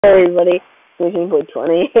Hey everybody,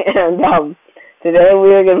 13.20, and today we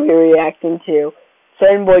are going to be reacting to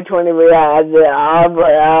 7.20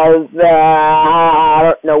 I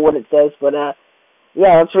don't know what it says, but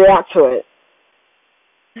yeah, let's react to it.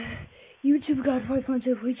 YouTube God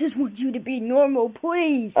 500, we just want you to be normal,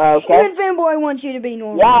 please. Okay. Even Fanboy wants you to be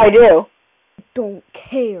normal. Yeah, I do. Don't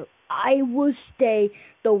care. I will stay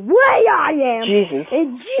the way I am. Jesus.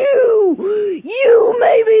 And you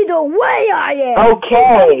may be the way I am.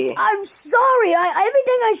 Okay. I'm sorry.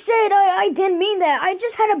 Everything I said, I didn't mean that. I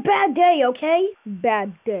just had a bad day, okay?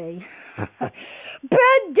 Bad day.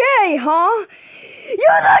 Bad day, huh? You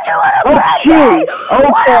thought you had a bad day? Okay. What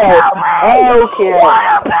about me? Okay. What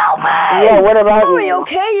about me? Yeah, what about sorry, you?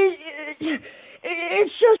 Okay?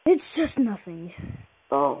 It's just nothing.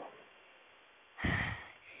 Oh.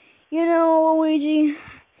 You know, Luigi,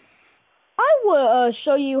 I will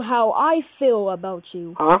show you how I feel about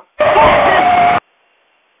you. Huh?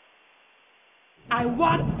 I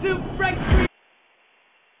want to break free.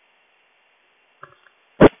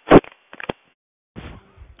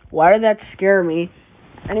 Why did that scare me?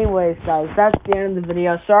 Anyways, guys, that's the end of the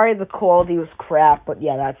video. Sorry the quality was crap, but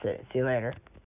yeah, that's it. See you later.